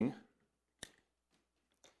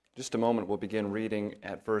Just a moment, we'll begin reading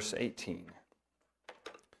at verse 18.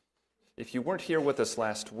 If you weren't here with us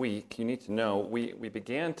last week, you need to know we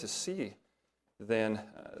began to see then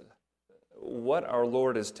what our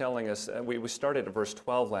Lord is telling us. We started at verse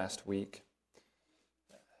 12 last week.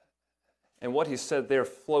 And what he said there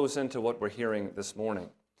flows into what we're hearing this morning.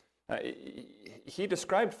 He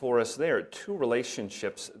described for us there two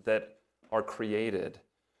relationships that are created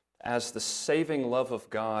as the saving love of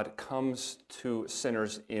God comes to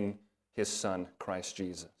sinners in his Son, Christ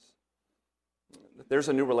Jesus. There's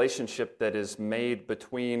a new relationship that is made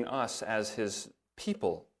between us as his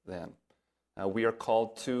people then. We are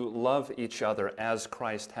called to love each other as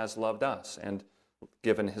Christ has loved us and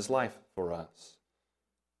given his life for us.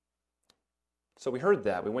 So we heard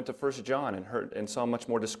that. We went to 1 John and saw much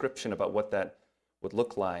more description about what that would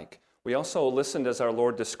look like. We also listened as our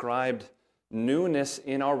Lord described newness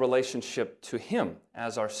in our relationship to him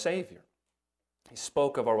as our Savior. He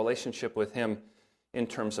spoke of our relationship with him in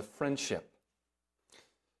terms of friendship.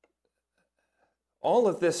 All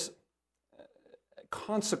of this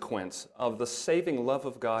consequence of the saving love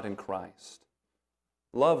of God in Christ.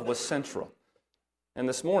 Love was central. And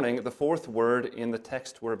this morning, the fourth word in the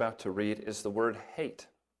text we're about to read is the word hate.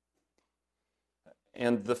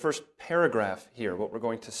 And the first paragraph here, what we're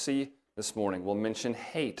going to see this morning, will mention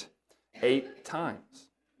hate 8 times.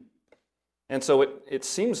 And so it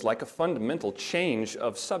seems like a fundamental change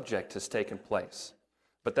of subject has taken place.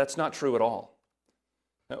 But that's not true at all.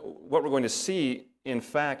 What we're going to see, in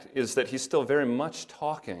fact, is that he's still very much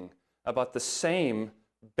talking about the same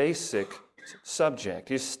basic subject.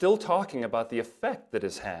 He's still talking about the effect that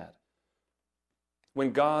is had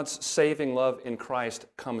when God's saving love in Christ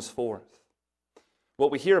comes forth.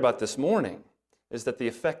 What we hear about this morning is that the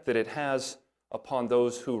effect that it has upon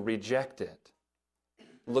those who reject it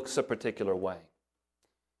looks a particular way.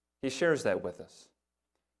 He shares that with us.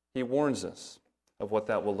 He warns us of what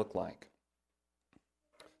that will look like.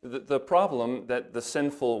 The problem that the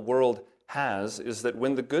sinful world has is that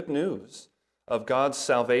when the good news of God's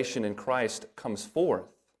salvation in Christ comes forth,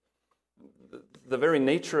 the very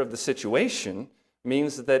nature of the situation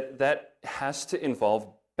means that that has to involve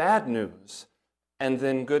bad news and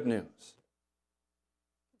then good news.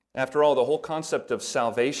 After all, the whole concept of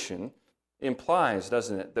salvation implies,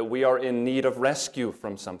 doesn't it, that we are in need of rescue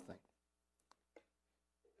from something.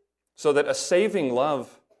 So that a saving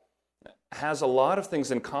love has a lot of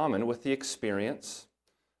things in common with the experience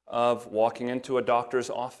of walking into a doctor's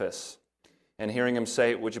office and hearing him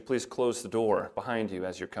say, "Would you please close the door behind you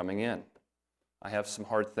as you're coming in? I have some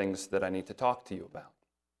hard things that I need to talk to you about."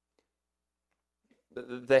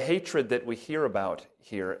 The hatred that we hear about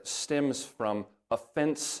here stems from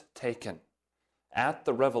offense taken at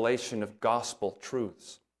the revelation of gospel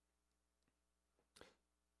truths.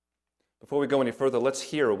 Before we go any further, let's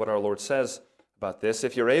hear what our Lord says about this.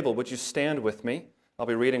 If you're able, would you stand with me? I'll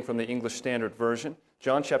be reading from the English Standard Version,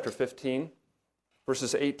 John chapter 15,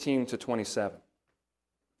 verses 18 to 27.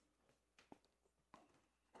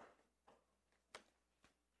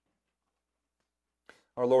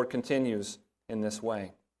 Our Lord continues in this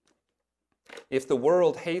way. "If the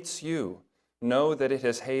world hates you, know that it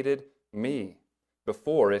has hated me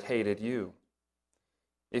before it hated you.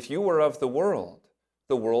 If you were of the world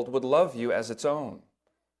would love you as its own.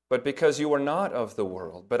 But because you are not of the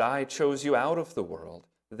world, but I chose you out of the world,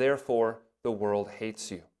 therefore the world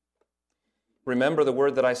hates you. Remember the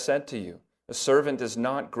word that I said to you, a servant is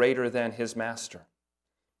not greater than his master.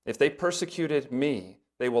 If they persecuted me,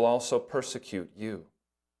 they will also persecute you.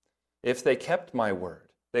 If they kept my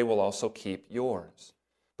word, they will also keep yours.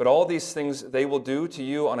 But all these things they will do to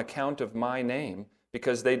you on account of my name,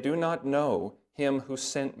 because they do not know him who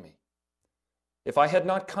sent me. If I had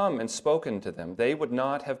not come and spoken to them, they would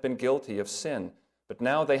not have been guilty of sin, but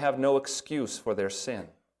now they have no excuse for their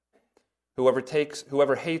sin.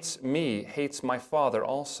 Whoever hates me hates my Father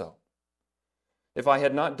also. If I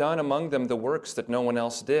had not done among them the works that no one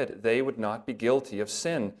else did, they would not be guilty of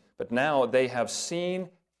sin, but now they have seen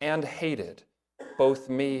and hated both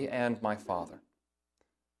me and my Father.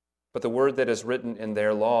 But the word that is written in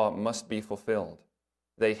their law must be fulfilled.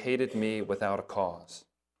 They hated me without a cause.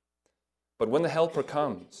 But when the Helper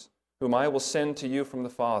comes, whom I will send to you from the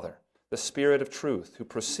Father, the Spirit of truth who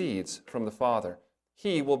proceeds from the Father,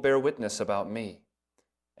 he will bear witness about me.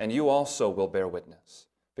 And you also will bear witness,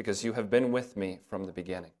 because you have been with me from the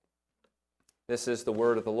beginning." This is the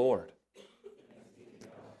word of the Lord.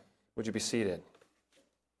 Would you be seated?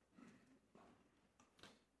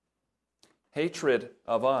 Hatred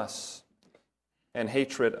of us and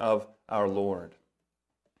hatred of our Lord.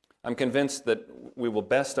 I'm convinced that we will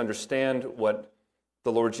best understand what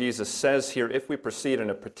the Lord Jesus says here, if we proceed in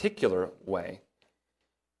a particular way,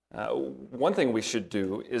 one thing we should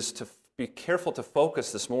do is to be careful to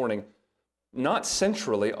focus this morning not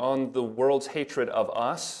centrally on the world's hatred of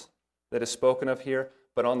us that is spoken of here,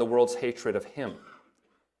 but on the world's hatred of Him.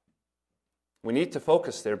 We need to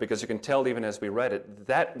focus there because you can tell even as we read it,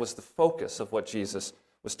 that was the focus of what Jesus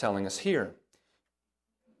was telling us here.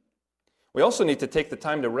 We also need to take the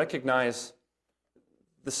time to recognize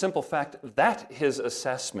the simple fact that His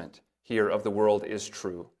assessment here of the world is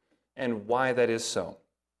true and why that is so.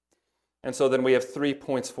 And so then we have 3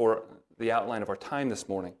 points for the outline of our time this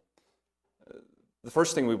morning. The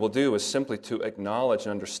first thing we will do is simply to acknowledge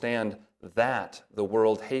and understand that the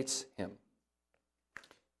world hates Him.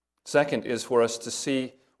 Second is for us to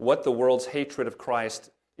see what the world's hatred of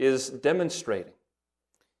Christ is demonstrating.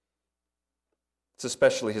 It's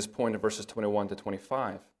especially his point in verses 21 to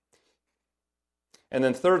 25. And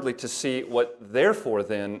then thirdly, to see what therefore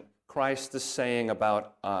then Christ is saying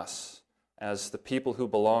about us as the people who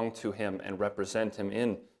belong to Him and represent Him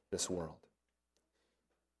in this world.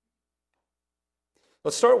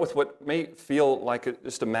 Let's start with what may feel like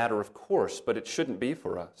just a matter of course, but it shouldn't be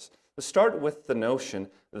for us. Let's start with the notion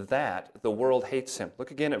that the world hates Him. Look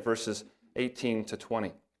again at verses 18 to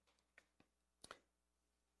 20.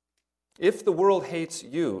 If the world hates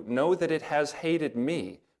you, know that it has hated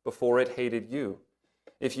me before it hated you.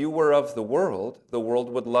 If you were of the world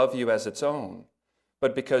would love you as its own.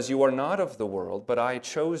 But because you are not of the world, but I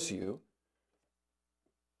chose you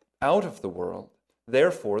out of the world,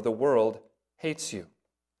 therefore the world hates you.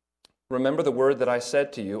 Remember the word that I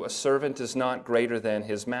said to you, a servant is not greater than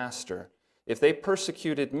his master. If they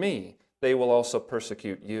persecuted me, they will also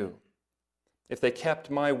persecute you. If they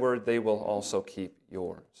kept my word, they will also keep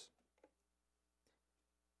yours.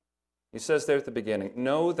 He says there at the beginning,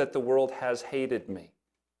 know that the world has hated me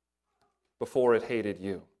before it hated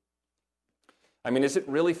you. I mean, is it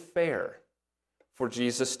really fair for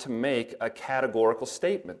Jesus to make a categorical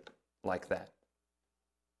statement like that?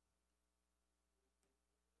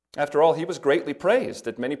 After all, He was greatly praised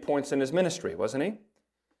at many points in His ministry, wasn't He?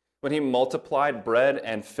 When He multiplied bread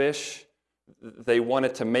and fish, they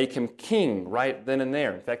wanted to make Him king right then and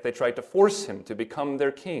there. In fact, they tried to force Him to become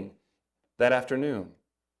their king that afternoon.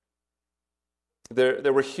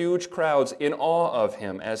 There were huge crowds in awe of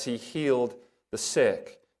Him as He healed the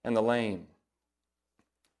sick and the lame.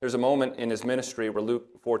 There's a moment in His ministry where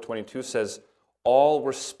Luke 4:22 says, all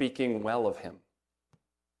were speaking well of Him.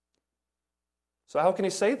 So how can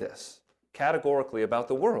He say this categorically about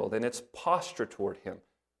the world and its posture toward Him?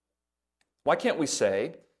 Why can't we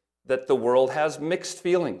say that the world has mixed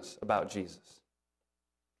feelings about Jesus?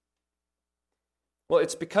 Well,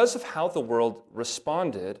 it's because of how the world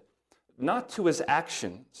responded, not to His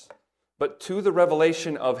actions, but to the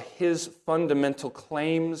revelation of His fundamental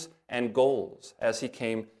claims and goals as He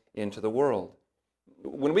came into the world.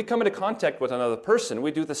 When we come into contact with another person,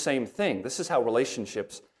 we do the same thing. This is how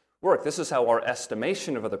relationships work. This is how our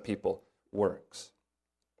estimation of other people works.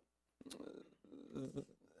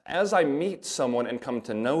 As I meet someone and come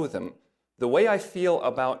to know them, the way I feel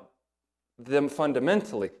about them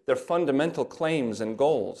fundamentally, their fundamental claims and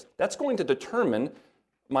goals, that's going to determine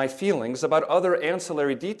my feelings about other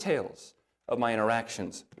ancillary details of my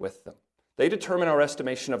interactions with them. They determine our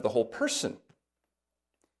estimation of the whole person,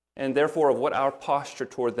 and therefore of what our posture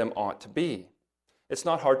toward them ought to be. It's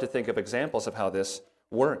not hard to think of examples of how this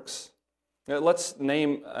works. Now, let's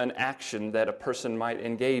name an action that a person might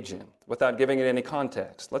engage in without giving it any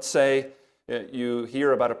context. Let's say you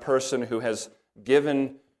hear about a person who has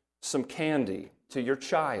given some candy to your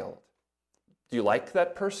child. Do you like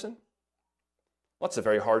that person? Well, that's a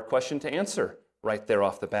very hard question to answer right there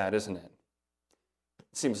off the bat, isn't it?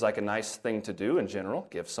 It seems like a nice thing to do in general,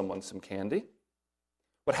 give someone some candy.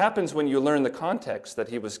 What happens when you learn the context that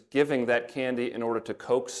he was giving that candy in order to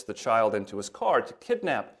coax the child into his car, to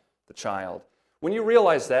kidnap the child? When you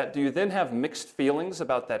realize that, do you then have mixed feelings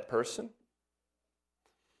about that person?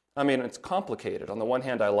 I mean, it's complicated. On the one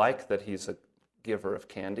hand, I like that he's a giver of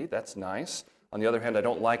candy. That's nice. On the other hand, I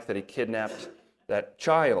don't like that he kidnapped that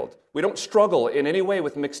child. We don't struggle in any way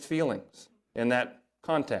with mixed feelings in that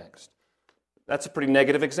context. That's a pretty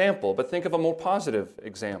negative example, but think of a more positive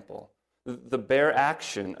example. The bare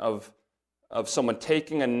action of someone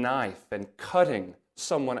taking a knife and cutting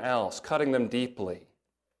someone else, cutting them deeply.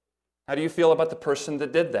 How do you feel about the person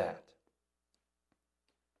that did that?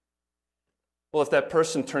 Well, if that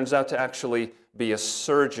person turns out to actually be a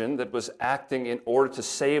surgeon that was acting in order to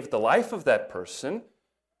save the life of that person,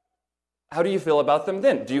 how do you feel about them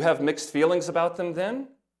then? Do you have mixed feelings about them then?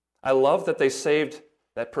 I love that they saved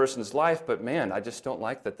that person's life, but man, I just don't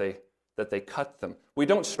like that that they cut them. We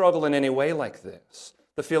don't struggle in any way like this.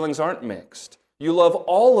 The feelings aren't mixed. You love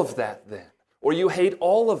all of that then, or you hate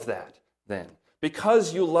all of that then,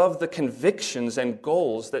 because you love the convictions and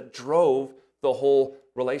goals that drove the whole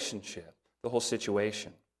relationship, the whole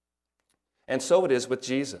situation. And so it is with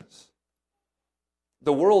Jesus.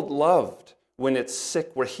 The world loved when its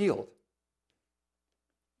sick were healed,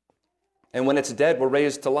 and when its dead were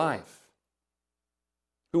raised to life.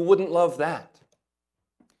 Who wouldn't love that?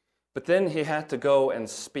 But then he had to go and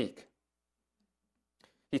speak.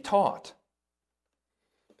 He taught.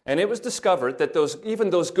 And it was discovered that even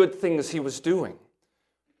those good things he was doing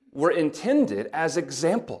were intended as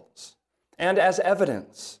examples and as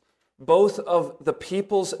evidence, both of the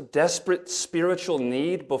people's desperate spiritual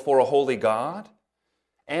need before a holy God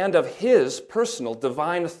and of his personal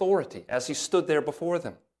divine authority as he stood there before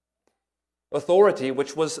them. Authority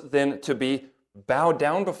which was then to be bowed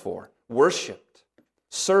down before, worshipped,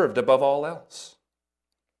 served above all else.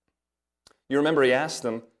 You remember he asked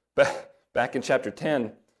them back in chapter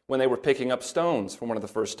 10 when they were picking up stones for one of the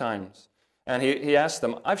first times. And he asked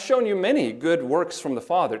them, I've shown you many good works from the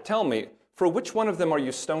Father. Tell me, for which one of them are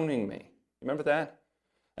you stoning me? Remember that?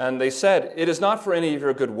 And they said, it is not for any of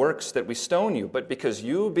your good works that we stone you, but because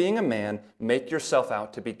you, being a man, make yourself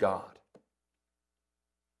out to be God.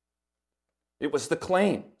 It was the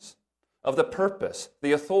claims of the purpose,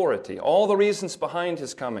 the authority, all the reasons behind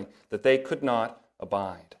his coming that they could not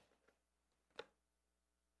abide.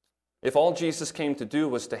 If all Jesus came to do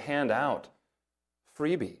was to hand out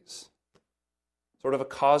freebies, sort of a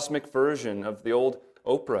cosmic version of the old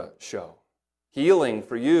Oprah show, healing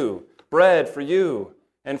for you, bread for you,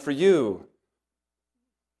 and for you,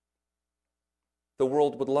 the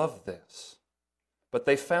world would love this. But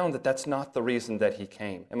they found that that's not the reason that he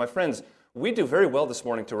came. And my friends, we do very well this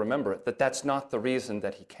morning to remember that that's not the reason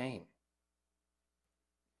that he came.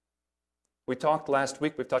 We talked last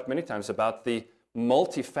week, we've talked many times about the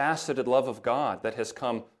multifaceted love of God that has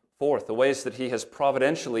come forth, the ways that he has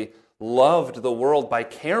providentially loved the world by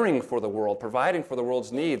caring for the world, providing for the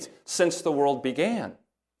world's needs since the world began.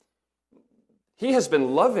 He has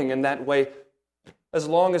been loving in that way as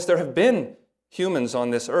long as there have been humans on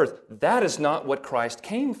this earth. That is not what Christ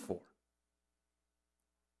came for.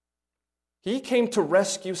 He came to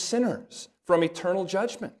rescue sinners from eternal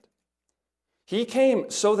judgment. He came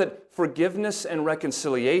so that forgiveness and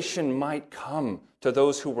reconciliation might come to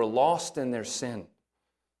those who were lost in their sin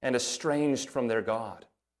and estranged from their God.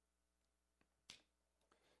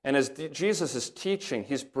 And as Jesus is teaching,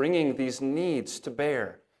 he's bringing these needs to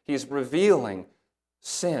bear. He's revealing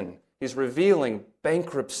sin. He's revealing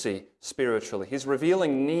bankruptcy spiritually. He's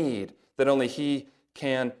revealing need that only he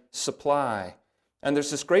can supply. And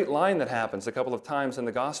there's this great line that happens a couple of times in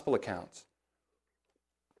the gospel accounts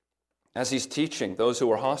as he's teaching those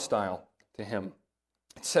who are hostile to him.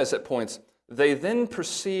 It says at points, they then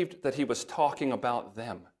perceived that he was talking about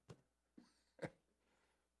them.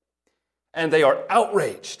 And they are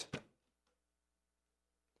outraged.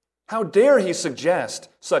 How dare he suggest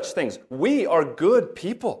such things? We are good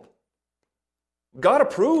people. God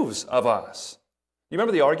approves of us. You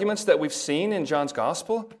remember the arguments that we've seen in John's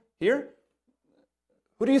gospel here?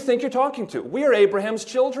 Who do you think you're talking to? We are Abraham's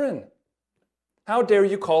children. How dare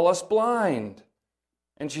you call us blind?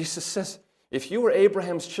 And Jesus says, if you were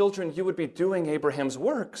Abraham's children, you would be doing Abraham's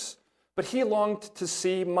works. But he longed to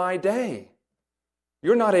see my day.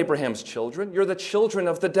 You're not Abraham's children. You're the children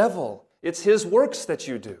of the devil. It's his works that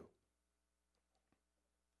you do.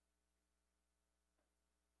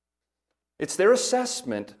 It's their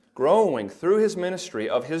assessment growing through his ministry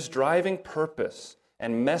of his driving purpose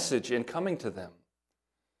and message in coming to them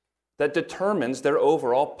that determines their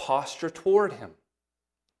overall posture toward him.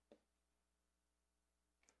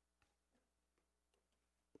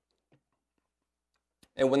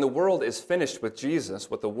 And when the world is finished with Jesus,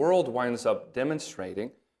 what the world winds up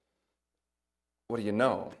demonstrating, what do you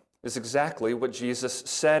know, is exactly what Jesus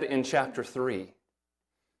said in chapter 3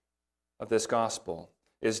 of this gospel,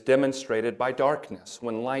 is demonstrated by darkness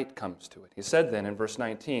when light comes to it. He said then in verse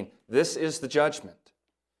 19, this is the judgment.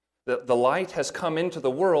 The light has come into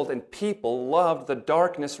the world, and people loved the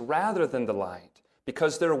darkness rather than the light,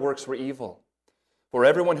 because their works were evil. For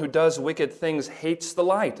everyone who does wicked things hates the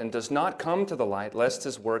light and does not come to the light, lest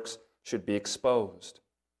his works should be exposed.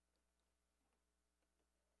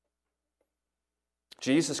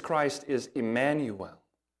 Jesus Christ is Emmanuel,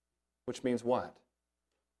 which means what?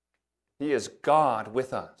 He is God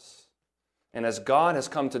with us. And as God has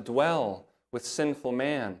come to dwell with sinful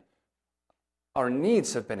man, our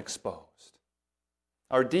needs have been exposed.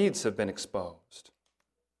 Our deeds have been exposed.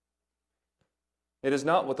 It is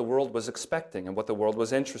not what the world was expecting and what the world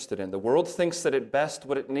was interested in. The world thinks that it best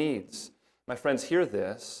what it needs. My friends, hear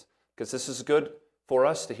this, because this is good for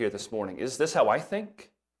us to hear this morning. Is this how I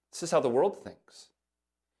think? This is how the world thinks.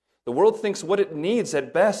 The world thinks what it needs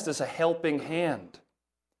at best is a helping hand.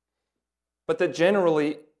 But that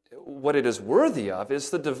generally what it is worthy of is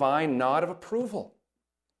the divine nod of approval.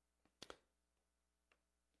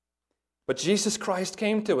 But Jesus Christ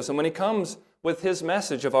came to us, and when he comes with his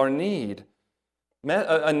message of our need,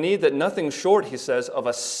 a need that nothing short, he says, of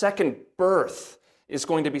a second birth is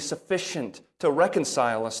going to be sufficient to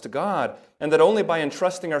reconcile us to God, and that only by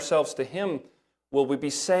entrusting ourselves to him will we be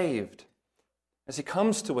saved. As he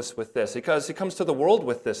comes to us with this, because he comes to the world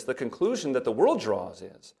with this, the conclusion that the world draws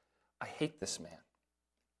is, I hate this man.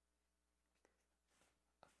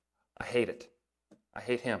 I hate it. I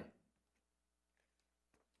hate him.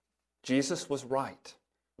 Jesus was right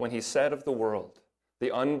when he said of the world,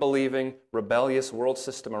 the unbelieving, rebellious world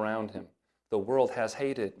system around him, the world has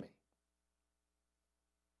hated me.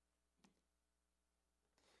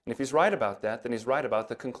 And if he's right about that, then he's right about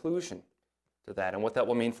the conclusion to that and what that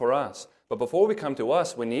will mean for us. But before we come to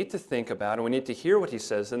us, we need to think about and we need to hear what he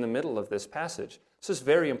says in the middle of this passage. This is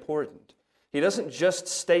very important. He doesn't just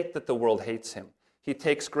state that the world hates him. He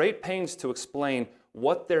takes great pains to explain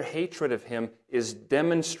what their hatred of him is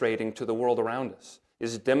demonstrating to the world around us,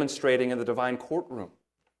 is demonstrating in the divine courtroom.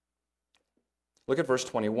 Look at verse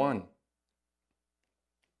 21.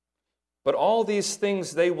 But all these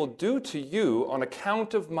things they will do to you on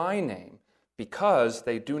account of my name, because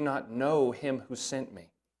they do not know him who sent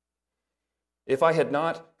me. If I had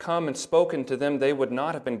not come and spoken to them, they would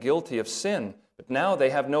not have been guilty of sin, but now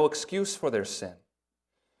they have no excuse for their sin.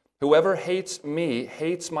 Whoever hates me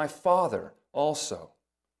hates my Father also.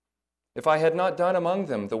 If I had not done among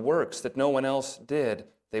them the works that no one else did,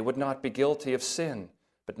 they would not be guilty of sin.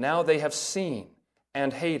 But now they have seen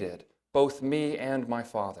and hated both me and my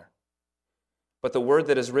Father. But the word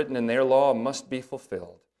that is written in their law must be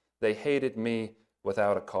fulfilled. They hated me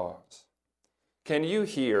without a cause. Can you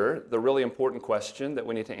hear the really important question that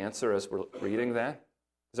we need to answer as we're reading that?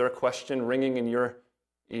 Is there a question ringing in your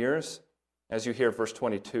ears as you hear verse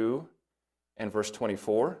 22 and verse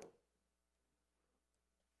 24?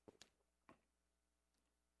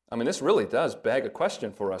 I mean, this really does beg a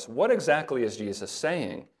question for us. What exactly is Jesus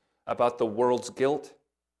saying about the world's guilt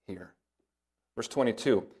here? Verse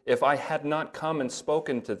 22, if I had not come and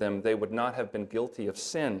spoken to them, they would not have been guilty of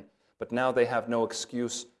sin, but now they have no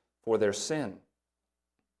excuse for their sin.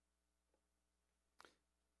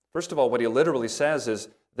 First of all, what he literally says is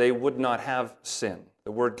they would not have sin.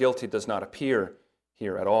 The word guilty does not appear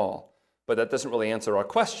here at all, but that doesn't really answer our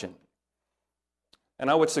question. And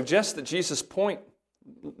I would suggest that Jesus' point,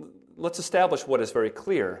 let's establish what is very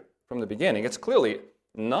clear from the beginning. It's clearly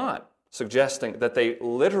not suggesting that they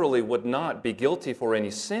literally would not be guilty for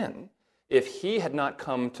any sin if he had not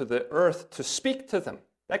come to the earth to speak to them.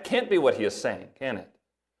 That can't be what he is saying, can it?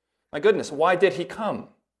 My goodness, why did he come?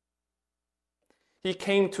 He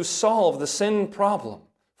came to solve the sin problem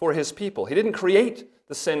for his people. He didn't create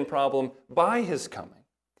the sin problem by his coming.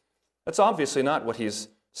 That's obviously not what he's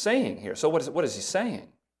saying here. So what is he saying?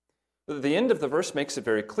 The end of the verse makes it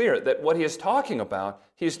very clear that what he is talking about,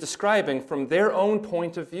 he is describing from their own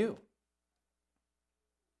point of view.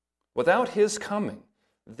 Without his coming,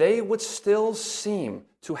 they would still seem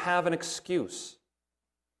to have an excuse.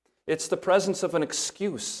 It's the presence of an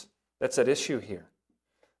excuse that's at issue here.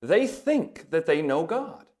 They think that they know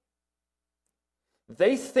God.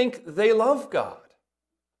 They think they love God.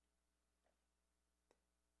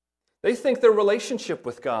 They think their relationship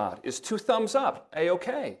with God is 2 thumbs up,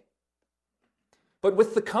 A-okay. But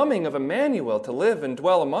with the coming of Emmanuel to live and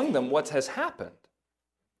dwell among them, what has happened?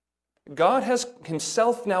 God has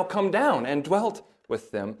himself now come down and dwelt with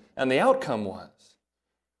them, and the outcome was,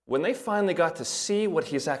 when they finally got to see what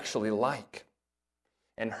he's actually like,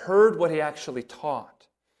 and heard what he actually taught,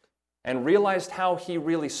 and realized how he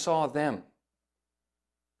really saw them,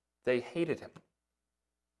 they hated him.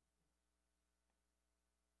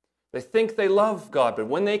 They think they love God, but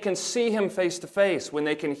when they can see him face to face, when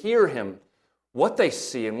they can hear him, what they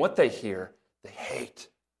see and what they hear, they hate.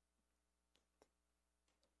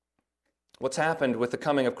 What's happened with the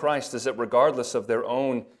coming of Christ is that regardless of their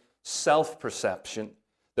own self-perception,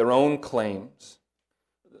 their own claims,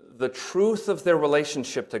 the truth of their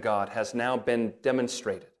relationship to God has now been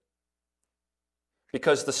demonstrated.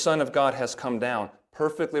 Because the Son of God has come down,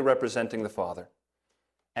 perfectly representing the Father,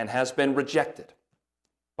 and has been rejected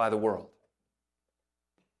by the world.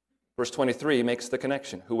 Verse 23 makes the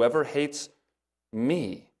connection. Whoever hates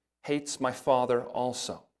me hates my Father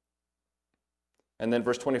also. And then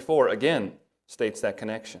verse 24 again states that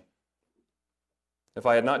connection. If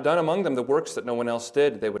I had not done among them the works that no one else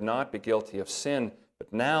did, they would not be guilty of sin.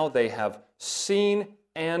 But now they have seen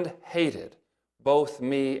and hated both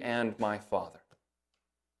me and my Father.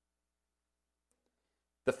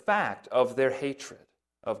 The fact of their hatred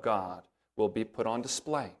of God will be put on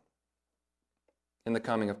display in the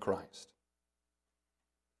coming of Christ.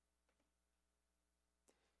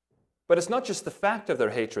 But it's not just the fact of their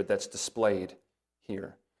hatred that's displayed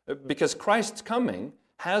here, because Christ's coming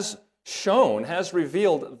has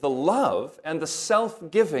revealed the love and the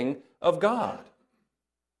self-giving of God.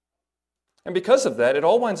 And because of that, it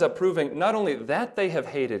all winds up proving not only that they have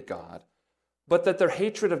hated God, but that their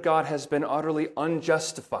hatred of God has been utterly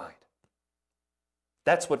unjustified.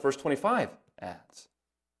 That's what verse 25 adds.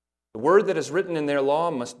 The word that is written in their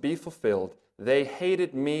law must be fulfilled. They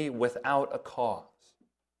hated me without a cause.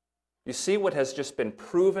 You see what has just been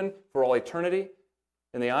proven for all eternity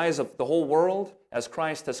in the eyes of the whole world as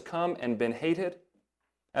Christ has come and been hated,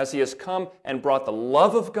 as he has come and brought the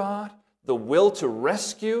love of God, the will to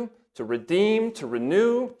rescue, to redeem, to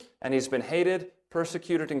renew, and he's been hated,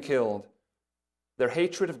 persecuted, and killed. Their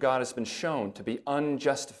hatred of God has been shown to be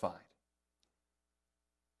unjustified.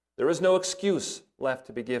 There is no excuse left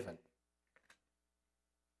to be given.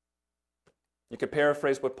 You could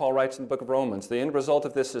paraphrase what Paul writes in the book of Romans. The end result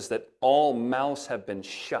of this is that all mouths have been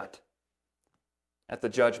shut at the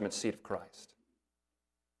judgment seat of Christ.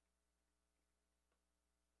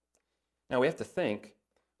 Now we have to think,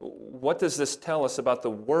 what does this tell us about the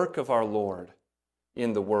work of our Lord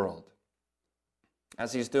in the world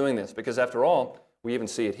as he's doing this? Because after all, we even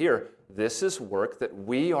see it here, this is work that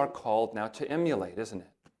we are called now to emulate, isn't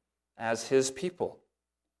it? As his people.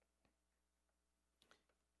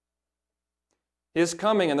 His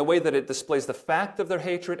coming and the way that it displays the fact of their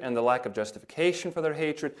hatred and the lack of justification for their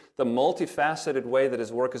hatred, the multifaceted way that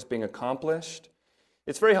his work is being accomplished,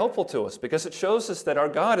 it's very helpful to us because it shows us that our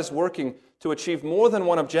God is working to achieve more than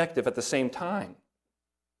one objective at the same time.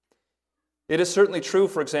 It is certainly true,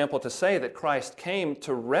 for example, to say that Christ came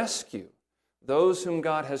to rescue those whom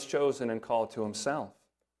God has chosen and called to himself.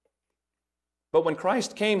 But when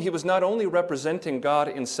Christ came, he was not only representing God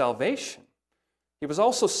in salvation, he was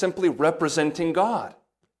also simply representing God.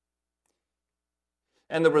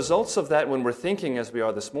 And the results of that, when we're thinking, as we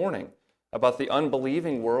are this morning, about the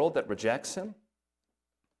unbelieving world that rejects him,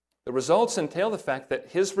 the results entail the fact that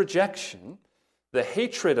his rejection, the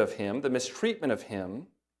hatred of him, the mistreatment of him,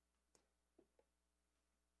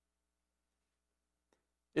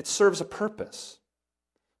 it serves a purpose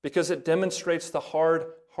because it demonstrates the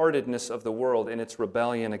hard-heartedness of the world in its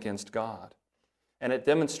rebellion against God. And it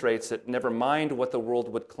demonstrates that never mind what the world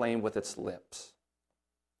would claim with its lips.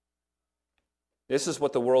 This is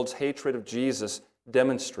what the world's hatred of Jesus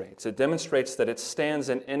demonstrates. It demonstrates that it stands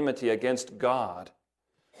in enmity against God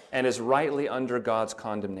and is rightly under God's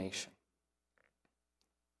condemnation.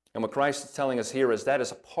 And what Christ is telling us here is that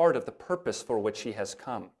is a part of the purpose for which he has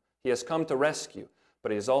come. He has come to rescue,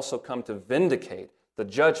 but he has also come to vindicate the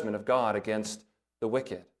judgment of God against the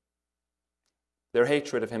wicked. Their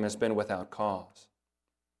hatred of him has been without cause.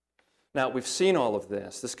 Now, we've seen all of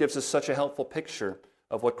this. This gives us such a helpful picture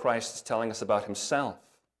of what Christ is telling us about himself.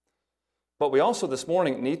 But we also this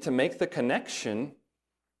morning need to make the connection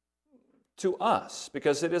to us,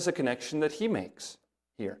 because it is a connection that he makes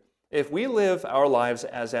here. If we live our lives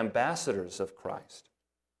as ambassadors of Christ,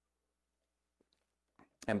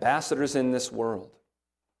 ambassadors in this world,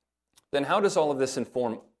 then how does all of this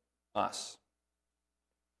inform us?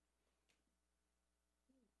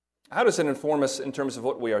 How does it inform us in terms of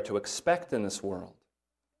what we are to expect in this world?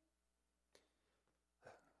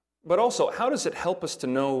 But also, how does it help us to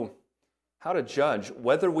know how to judge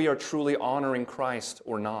whether we are truly honoring Christ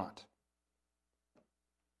or not?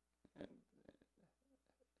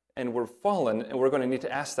 And we're fallen, and we're going to need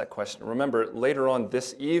to ask that question. Remember, later on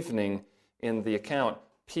this evening in the account,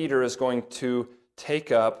 Peter is going to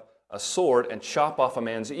take up a sword and chop off a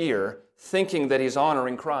man's ear, thinking that he's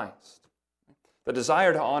honoring Christ. The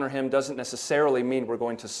desire to honor him doesn't necessarily mean we're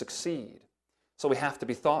going to succeed. So we have to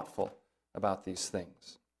be thoughtful about these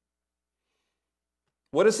things.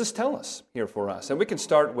 What does this tell us here for us? And we can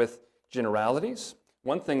start with generalities.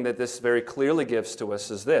 One thing that this very clearly gives to us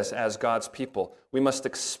is this: as God's people, we must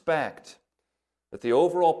expect that the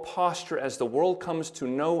overall posture as the world comes to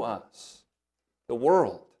know us, the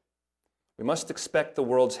world, we must expect the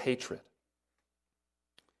world's hatred.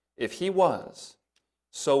 If he was,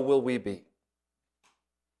 so will we be.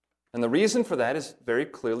 And the reason for that is very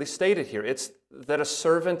clearly stated here. It's that a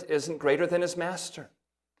servant isn't greater than his master.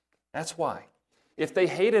 That's why. If they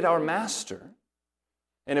hated our master,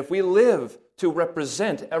 And if we live to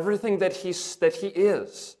represent everything that he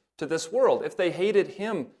is to this world, if they hated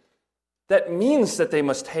him, that means that they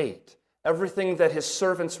must hate everything that his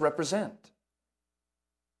servants represent.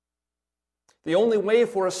 The only way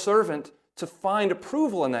for a servant to find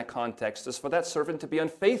approval in that context is for that servant to be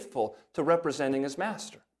unfaithful to representing his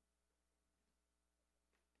master.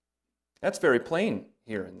 That's very plain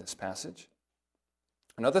here in this passage.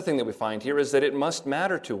 Another thing that we find here is that it must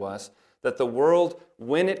matter to us that the world,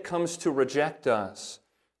 when it comes to reject us,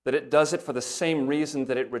 that it does it for the same reason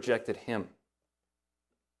that it rejected him.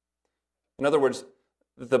 In other words,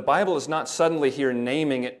 the Bible is not suddenly here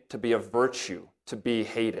naming it to be a virtue, to be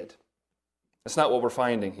hated. That's not what we're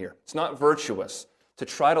finding here. It's not virtuous to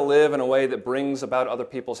try to live in a way that brings about other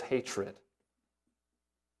people's hatred.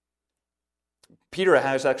 Peter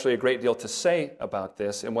has actually a great deal to say about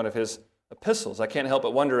this in one of his epistles. I can't help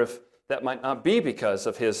but wonder if that might not be because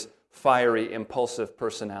of his fiery, impulsive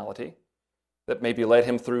personality that maybe led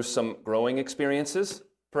him through some growing experiences,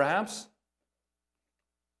 perhaps,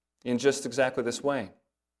 in just exactly this way.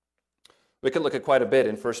 We could look at quite a bit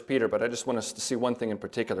in 1 Peter, but I just want us to see one thing in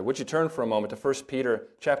particular. Would you turn for a moment to 1 Peter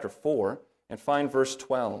chapter 4 and find verse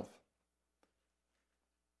 12?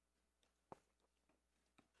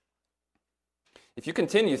 If you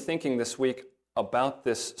continue thinking this week about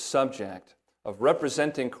this subject of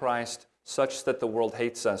representing Christ such that the world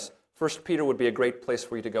hates us, 1 Peter would be a great place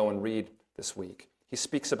for you to go and read this week. He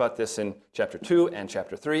speaks about this in chapter 2 and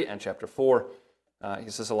chapter 3 and chapter 4. He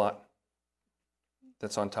says a lot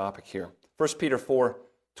that's on topic here. 1 Peter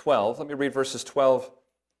 4:12. Let me read verses 12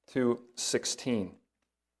 to 16.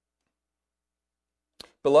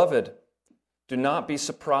 Beloved, do not be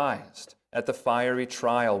surprised at the fiery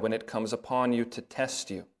trial when it comes upon you to test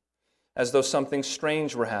you, as though something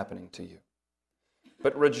strange were happening to you.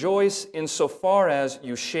 But rejoice insofar as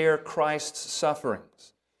you share Christ's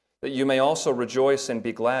sufferings, that you may also rejoice and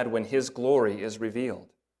be glad when his glory is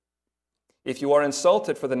revealed. If you are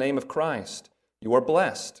insulted for the name of Christ, you are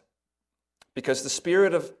blessed, because the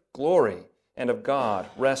Spirit of glory and of God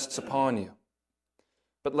rests upon you.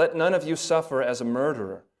 But let none of you suffer as a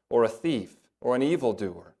murderer, or a thief, or an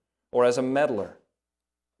evildoer, or as a meddler.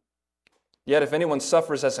 Yet if anyone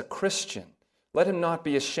suffers as a Christian, let him not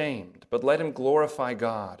be ashamed, but let him glorify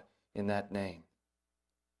God in that name.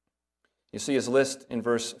 You see his list in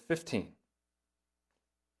verse 15.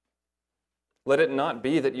 Let it not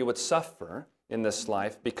be that you would suffer in this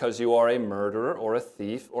life because you are a murderer or a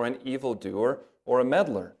thief or an evildoer or a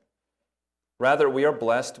meddler. Rather, we are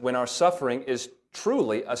blessed when our suffering is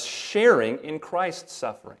truly a sharing in Christ's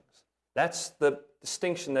sufferings. That's the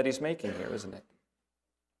distinction that he's making here, isn't it?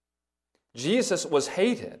 Jesus was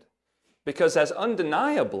hated because as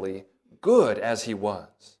undeniably good as he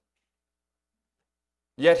was,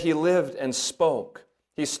 yet he lived and spoke.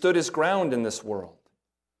 He stood his ground in this world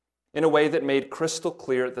in a way that made crystal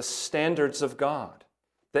clear the standards of God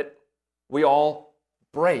that we all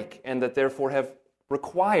break and that therefore have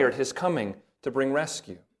required his coming to bring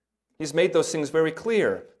rescue. He's made those things very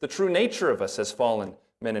clear, the true nature of us as fallen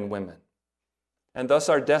men and women, and thus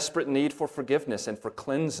our desperate need for forgiveness and for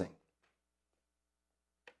cleansing,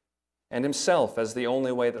 and himself as the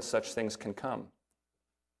only way that such things can come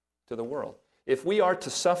to the world. If we are to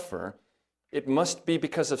suffer, it must be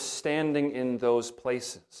because of standing in those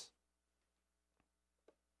places.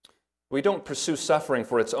 We don't pursue suffering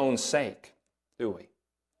for its own sake, do we?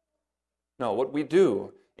 No, what we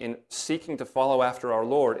do in seeking to follow after our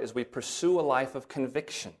Lord is we pursue a life of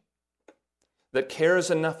conviction that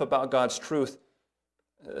cares enough about God's truth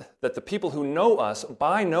that the people who know us,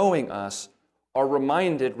 by knowing us, are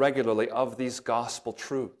reminded regularly of these gospel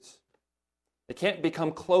truths. They can't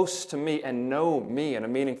become close to me and know me in a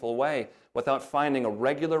meaningful way without finding a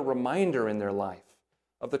regular reminder in their life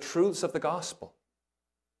of the truths of the gospel.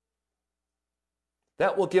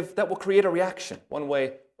 That will create a reaction one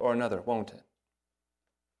way or another, won't it?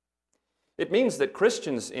 It means that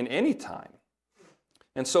Christians in any time,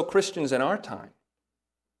 and so Christians in our time,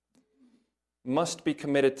 must be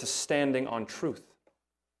committed to standing on truth.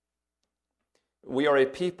 We are a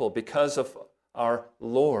people, because of our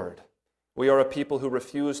Lord, we are a people who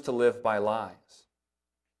refuse to live by lies.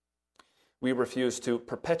 We refuse to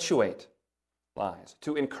perpetuate lies,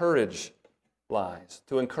 to encourage lies,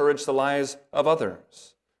 to encourage the lies of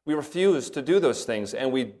others. We refuse to do those things,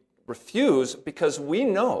 and we refuse because we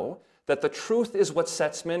know that the truth is what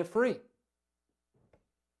sets men free,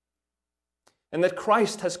 and that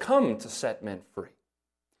Christ has come to set men free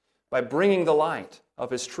by bringing the light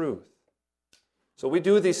of his truth. So we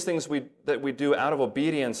do these things that we do out of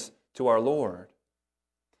obedience to our Lord,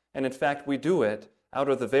 and in fact we do it out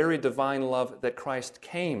of the very divine love that Christ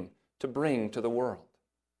came to bring to the world.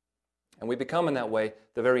 And we become in that way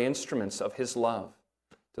the very instruments of his love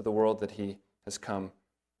to the world that he has come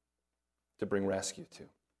to bring rescue to.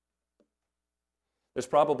 There's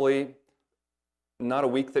probably not a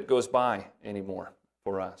week that goes by anymore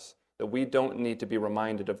for us that we don't need to be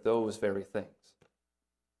reminded of those very things.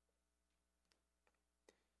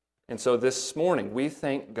 And so this morning, we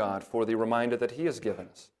thank God for the reminder that he has given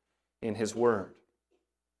us in his word.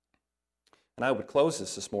 And I would close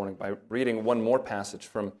this morning by reading one more passage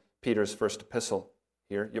from Peter's first epistle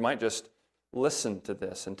here. You might just listen to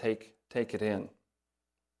this and take it in.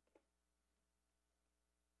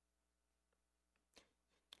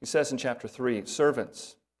 He says in chapter 3,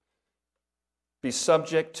 "Servants, be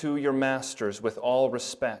subject to your masters with all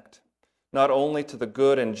respect, not only to the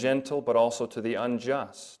good and gentle, but also to the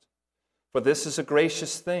unjust. For this is a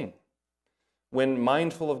gracious thing. When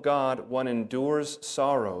mindful of God, one endures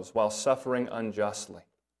sorrows while suffering unjustly.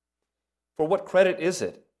 For what credit is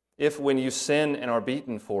it if when you sin and are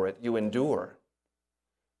beaten for it, you endure?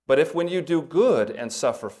 But if when you do good and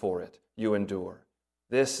suffer for it, you endure,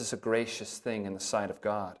 this is a gracious thing in the sight of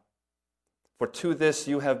God. For to this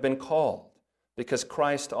you have been called, because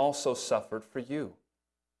Christ also suffered for you,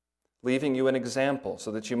 leaving you an example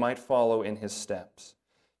so that you might follow in his steps.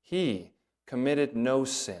 He committed no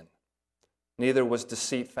sin, neither was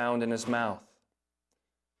deceit found in his mouth.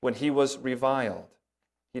 When he was reviled,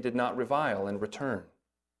 he did not revile in return.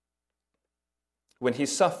 When he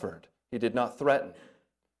suffered, he did not threaten,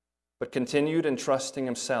 but continued entrusting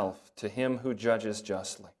himself to him who judges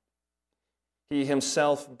justly. He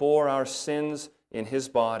himself bore our sins in his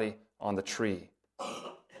body on the tree,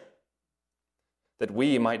 that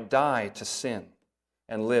we might die to sin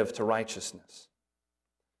and live to righteousness.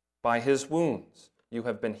 By his wounds you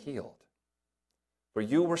have been healed. For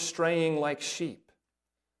you were straying like sheep,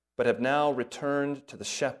 but have now returned to the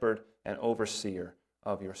shepherd and overseer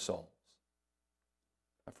of your souls."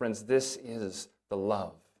 My friends, this is the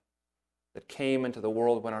love that came into the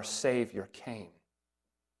world when our Savior came.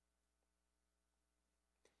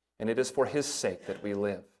 And it is for his sake that we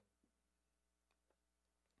live.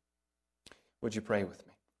 Would you pray with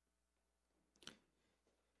me?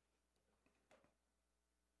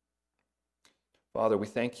 Father, we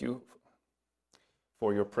thank you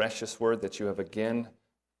for your precious word that you have again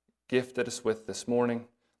gifted us with this morning.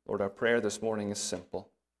 Lord, our prayer this morning is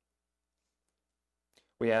simple.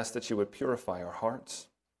 We ask that you would purify our hearts,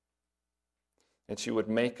 that you would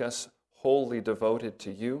make us wholly devoted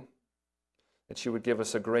to you, that you would give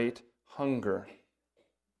us a great hunger,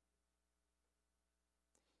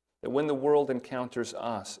 that when the world encounters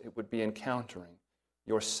us, it would be encountering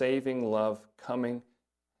your saving love coming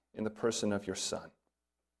in the person of your Son.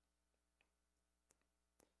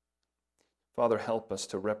 Father, help us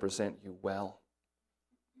to represent you well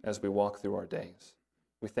as we walk through our days.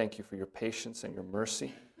 We thank you for your patience and your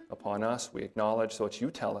mercy upon us. We acknowledge what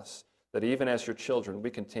you tell us, that even as your children,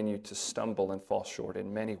 we continue to stumble and fall short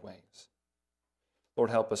in many ways. Lord,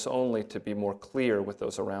 help us only to be more clear with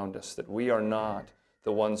those around us, that we are not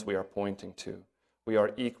the ones we are pointing to. We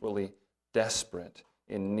are equally desperate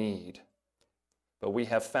in need, but we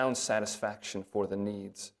have found satisfaction for the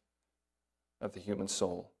needs of the human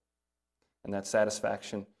soul. And that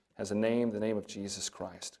satisfaction has a name, the name of Jesus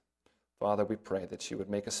Christ. Father, we pray that you would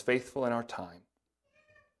make us faithful in our time.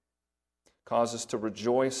 Cause us to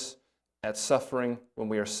rejoice at suffering when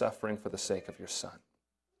we are suffering for the sake of your Son.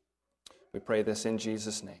 We pray this in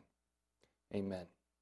Jesus' name. Amen.